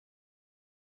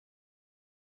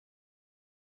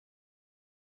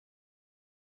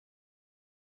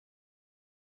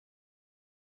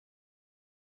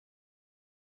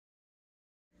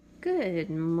Good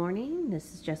morning,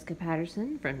 this is Jessica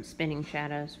Patterson from Spinning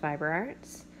Shadows Fiber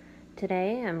Arts.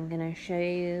 Today I'm going to show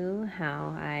you how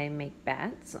I make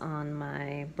bats on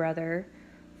my Brother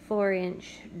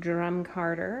 4-inch drum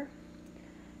carder.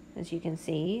 As you can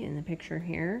see in the picture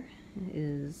here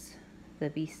is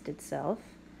the beast itself.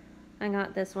 I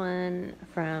got this one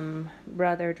from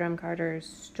Brother Drum Carder's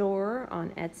store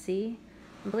on Etsy.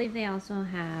 I believe they also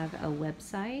have a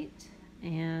website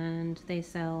and they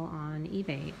sell on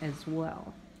eBay as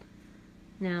well.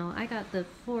 Now I got the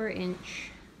 4-inch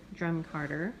drum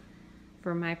carder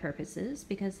for my purposes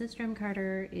because this drum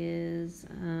carder is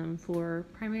for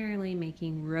primarily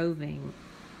making roving,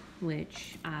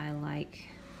 which I like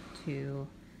to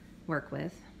work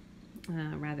with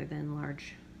rather than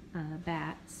large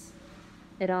bats.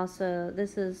 It also,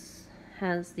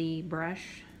 has the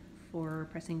brush for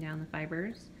pressing down the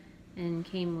fibers and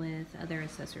came with other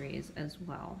accessories as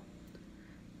well.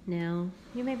 Now,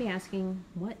 you may be asking,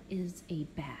 what is a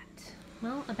bat?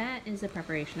 Well, a bat is a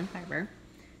preparation of fiber.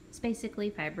 It's basically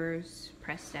fibers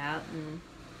pressed out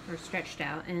or stretched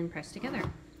out and pressed together.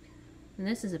 And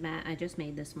this is a bat I just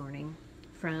made this morning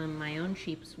from my own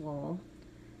sheep's wool.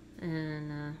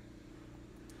 And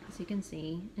as you can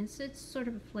see, it's sort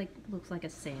of like, looks like a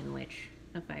sandwich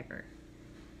of fiber.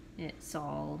 It's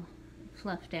all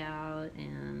fluffed out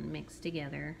and mixed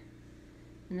together.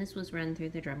 And this was run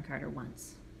through the drum carder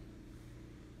once.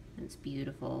 It's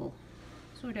beautiful,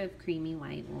 sort of creamy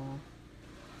white wool.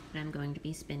 And I'm going to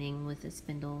be spinning with a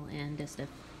spindle and a stiff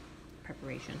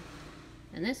preparation.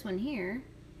 And this one here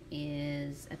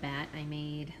is a bat I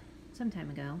made some time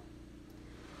ago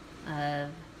of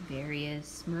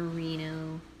various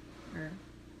merino, or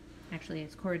actually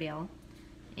it's Cordell,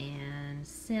 and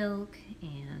silk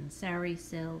and sari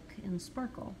silk and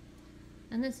sparkle.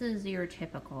 And this is your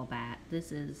typical bat.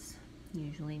 This is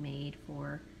usually made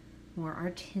for more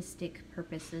artistic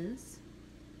purposes.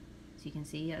 As you can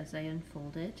see as I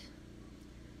unfold it,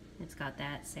 it's got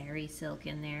that sari silk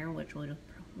in there, which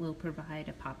will provide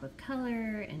a pop of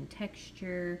color and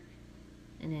texture,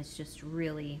 and it's just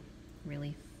really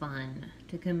fun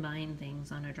to combine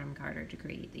things on a drum carder to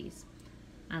create these.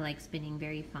 I like spinning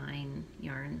very fine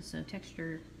yarns, so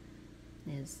texture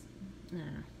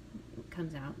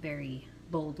comes out very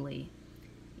boldly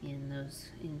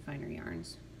in finer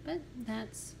yarns. But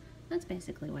that's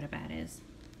basically what a bat is.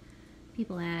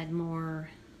 People add more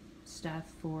stuff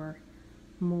for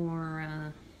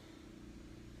more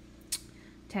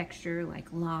texture,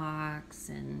 like locks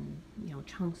and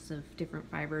chunks of different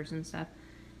fibers and stuff,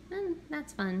 and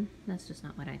that's fun. That's just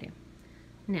not what I do.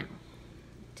 Now,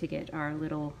 to get our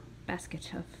little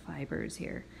basket of fibers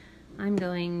here, I'm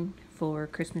going for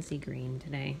Christmassy green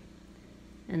today.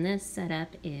 And this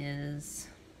setup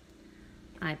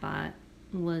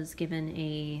was given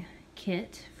a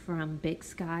kit from Big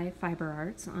Sky Fiber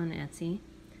Arts on Etsy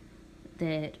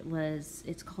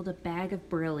it's called a bag of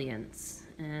brilliance,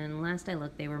 and last I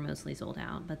looked they were mostly sold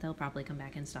out, but they'll probably come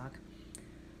back in stock.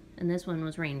 And this one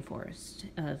was rainforest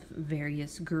of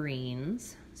various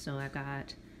greens, so I've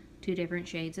got 2 different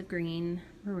shades of green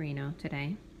merino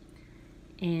today,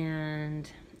 and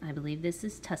I believe this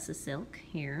is tussa silk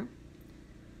here.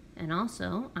 And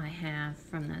also I have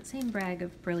from that same bag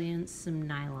of brilliance some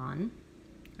nylon,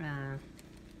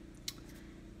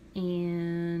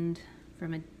 and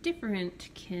from a different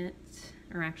kit,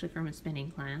 or actually from a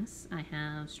spinning class, I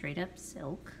have straight up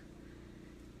silk.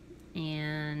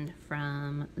 And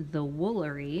from the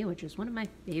Woolery, which is one of my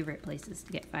favorite places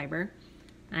to get fiber,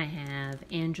 I have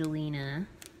Angelina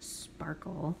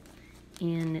Sparkle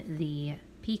in the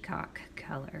peacock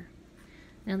color.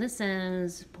 Now this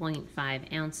says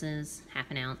 0.5 ounces, half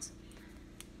an ounce,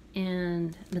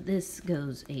 but this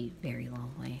goes a very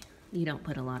long way. You don't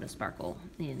put a lot of sparkle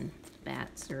in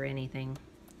bats or anything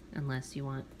unless you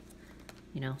want,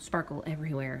 sparkle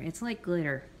everywhere. It's like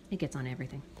glitter. It gets on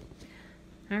everything.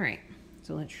 Alright,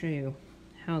 so let's show you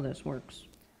how this works.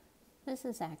 This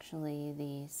is actually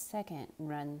the second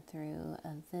run through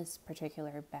of this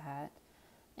particular bat,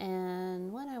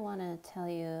 and what I want to tell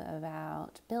you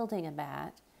about building a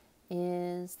bat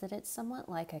is that it's somewhat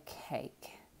like a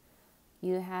cake.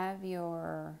 You have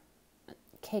your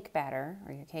cake batter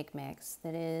or your cake mix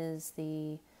that is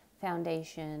the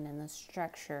foundation and the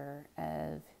structure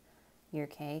of your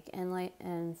cake,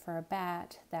 and for a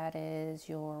bat that is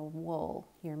your wool,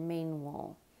 your main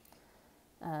wool,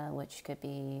 which could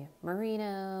be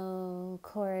merino,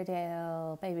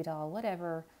 Cordell, baby doll,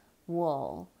 whatever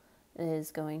wool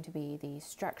is going to be the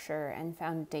structure and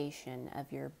foundation of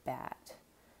your bat,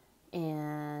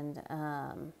 and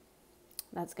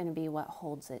that's going to be what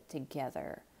holds it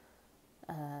together.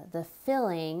 The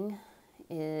filling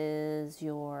is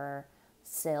your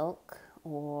silk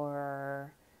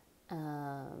or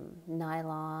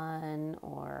nylon,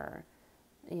 or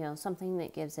something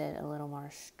that gives it a little more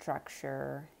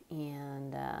structure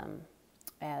and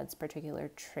adds particular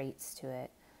traits to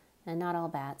it. And not all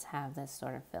bats have this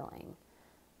sort of filling.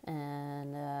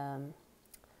 And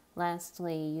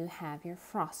lastly, you have your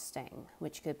frosting,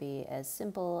 which could be as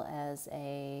simple as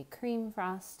a cream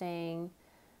frosting,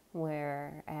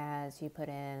 whereas you put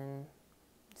in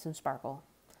some sparkle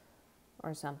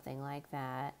or something like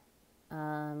that,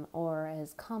 or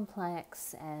as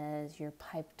complex as your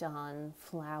piped on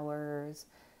flowers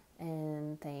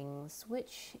and things,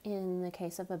 which in the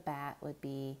case of a bat would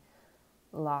be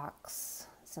locks.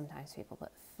 Sometimes people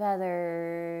put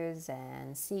feathers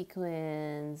and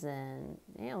sequins and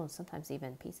sometimes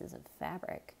even pieces of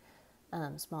fabric,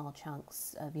 small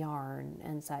chunks of yarn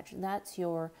and such. That's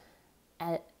your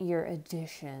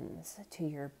additions to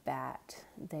your bat.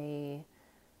 They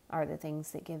are the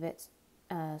things that give it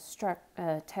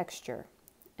texture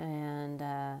and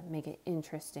make it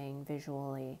interesting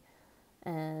visually.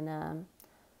 And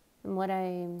what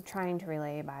I'm trying to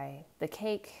relay by the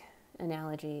cake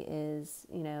analogy is,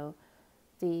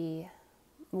 the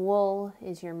wool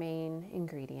is your main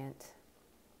ingredient.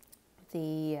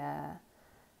 The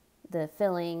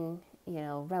filling,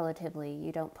 relatively,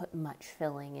 you don't put much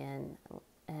filling in,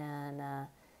 and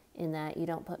in that you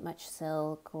don't put much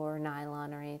silk or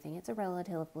nylon or anything. It's a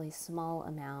relatively small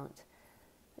amount.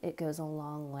 It goes a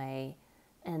long way.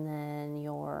 And then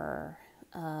your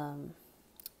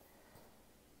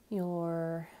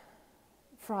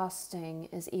frosting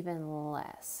is even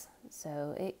less,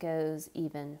 so it goes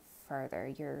even further.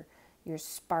 Your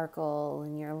sparkle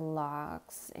and your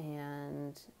locks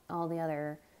and all the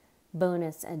other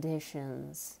bonus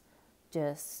additions,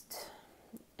 just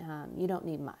you don't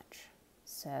need much.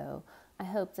 So I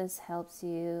hope this helps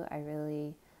you. I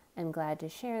really am glad to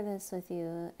share this with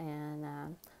you,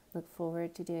 and look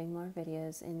forward to doing more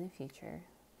videos in the future.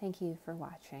 Thank you for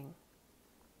watching.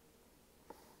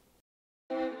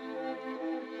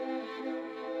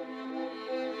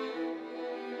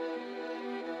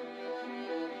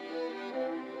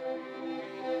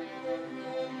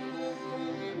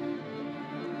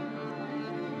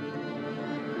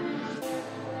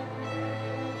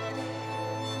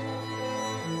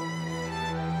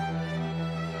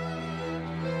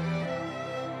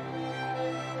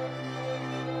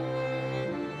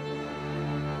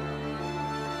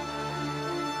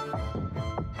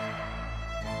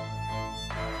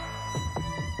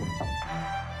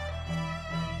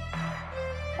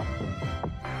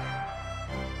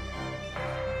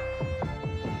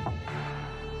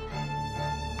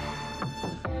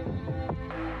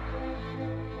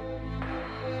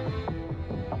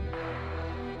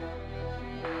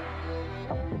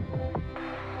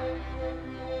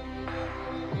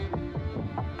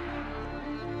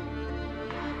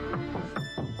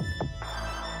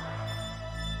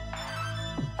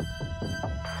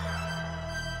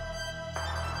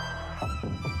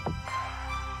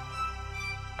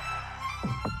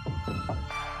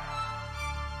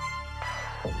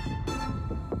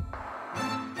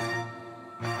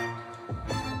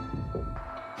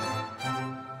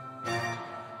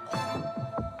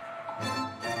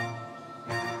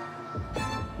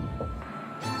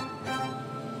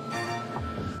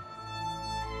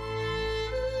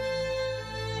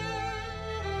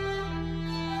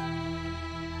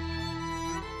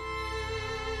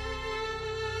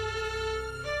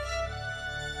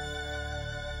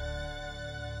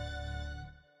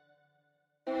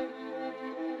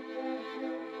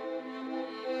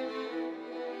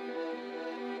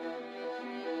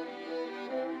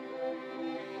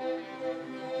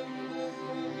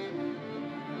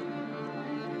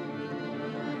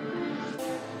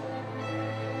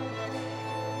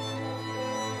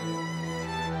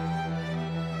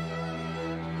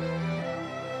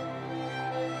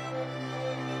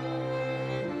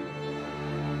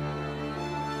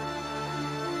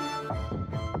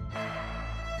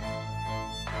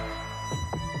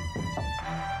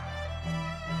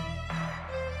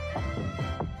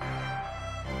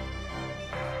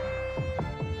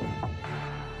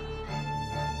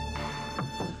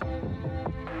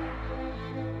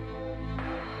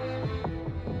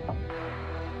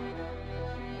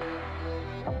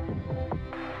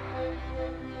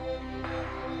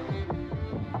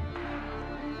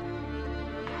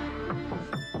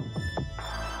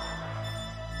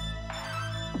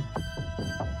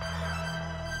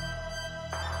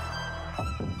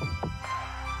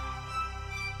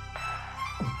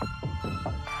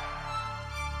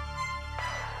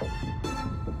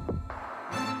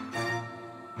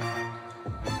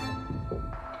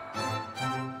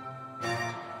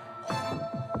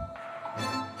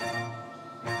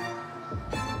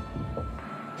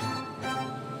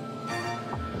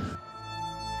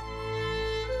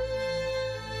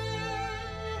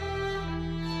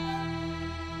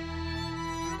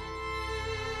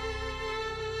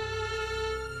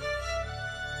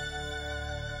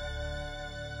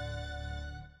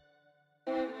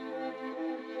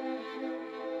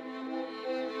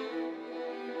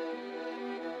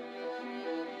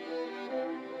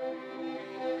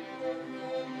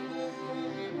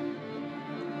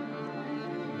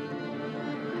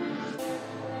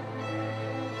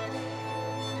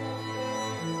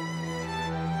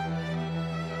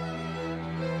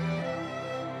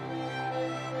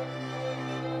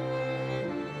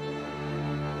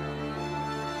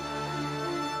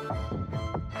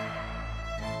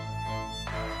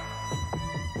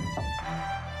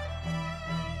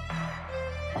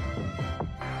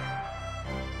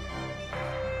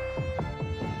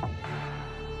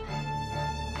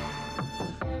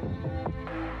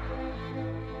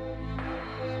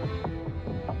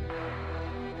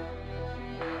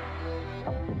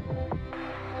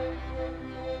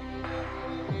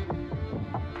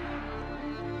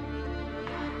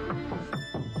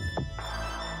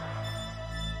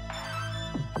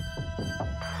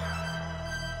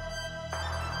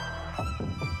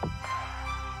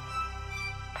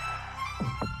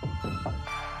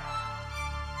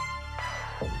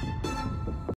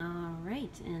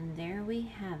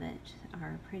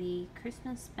 our pretty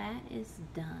Christmas bat is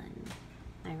done.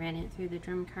 I ran it through the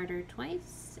drum carder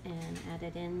twice and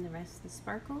added in the rest of the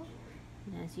sparkle.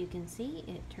 And as you can see,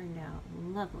 it turned out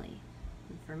lovely.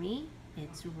 And for me,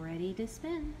 it's ready to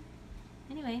spin.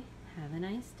 Anyway, have a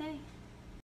nice day.